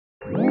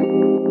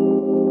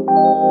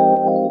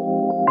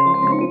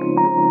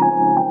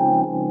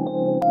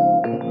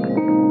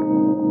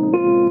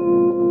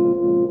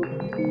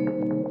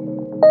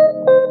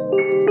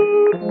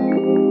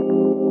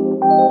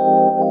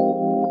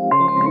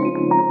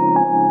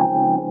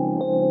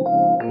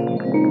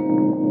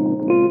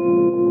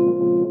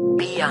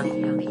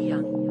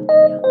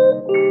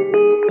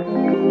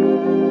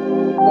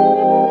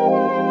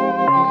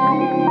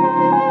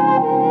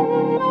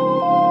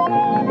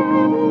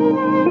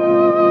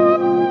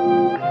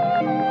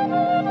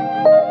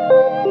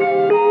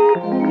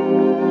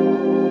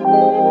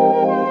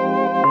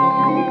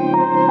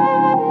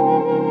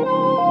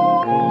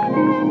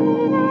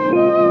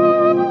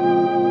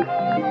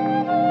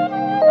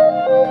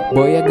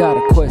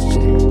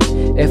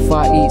question: if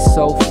I eat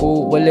soul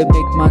food, will it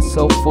make my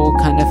soul full?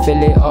 Kinda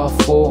feel it all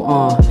full,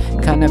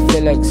 kinda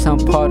feel like some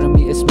part of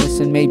me is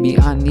missing. Maybe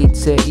I need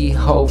to eat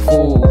whole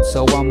food,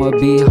 so I'ma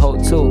be whole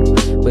too.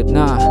 But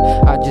nah,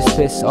 I just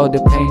piss all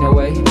the pain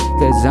away,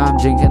 cause I'm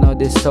drinking all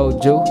this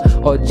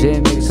soju or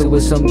gin mixed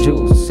with some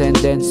juice, and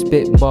then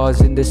spit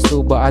bars in the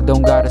stew. But I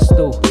don't got a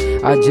stew,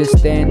 I just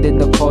stand in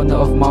the corner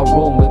of my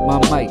room with my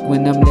mic.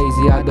 When I'm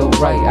lazy, I don't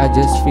write, I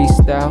just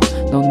freestyle.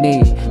 No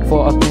need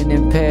for a pen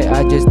and pad,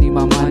 I just need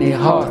my mind and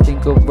heart.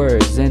 Think of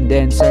words and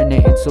then turn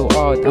it into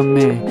art. I'm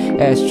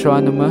an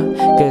astronomer,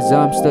 cause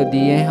I'm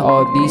studying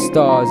all these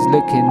stars,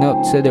 looking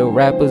up to the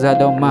rappers. I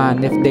don't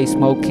mind if they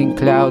smoking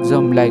clouds.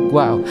 I'm like,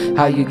 wow,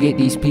 how you get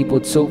these people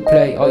to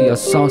play all your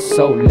songs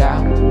so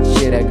loud?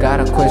 Shit, I got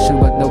a question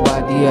but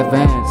nobody ever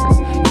answers.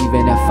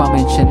 Even if I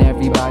mention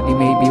everybody,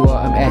 maybe what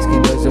I'm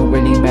asking doesn't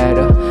really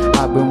matter.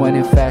 I've been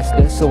running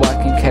faster so I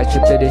can catch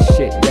up to the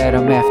shit that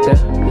I'm after.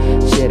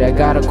 Shit, I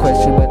got a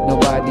question but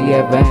nobody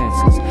ever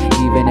answers.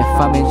 Even if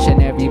I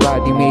mention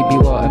everybody, maybe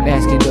what I'm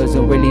asking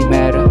doesn't really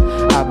matter.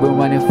 I've been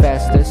running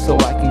faster so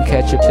I can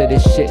catch up to the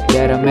shit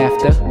that I'm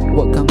after.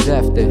 What comes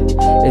after?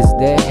 Is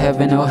there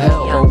heaven or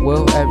hell? Or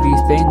will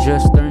everything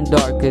just turn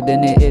darker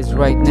than it is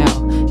right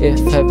now? If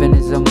heaven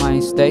is a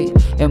mind state,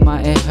 am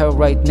I in hell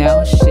right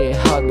now? Shit,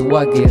 how do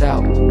I get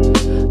out?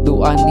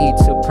 Do I need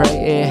to pray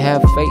and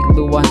have faith?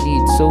 Do I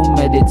need to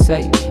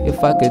meditate?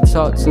 If I could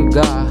talk to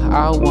God,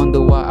 I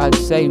wonder what I'd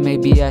say.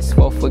 Maybe ask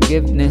for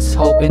forgiveness,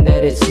 hoping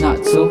that it's not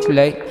too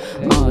late.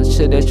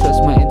 Should I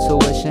trust my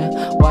intuition?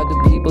 Why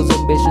do people's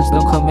ambitions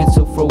don't come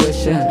into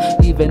fruition?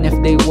 Even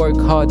if they work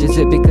hard, is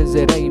it because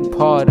it ain't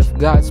part of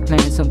God's plan?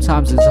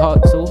 Sometimes it's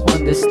hard to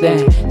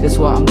understand. That's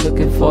why I'm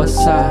looking for a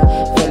sign.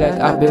 Feel like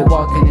I've been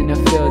walking in a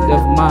field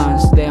of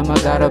mines. Damn, I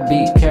gotta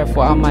be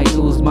careful, I might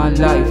lose my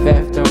life.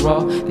 After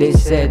all, they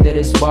said that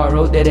it's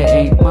borrowed, that it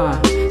ain't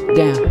mine.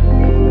 Damn.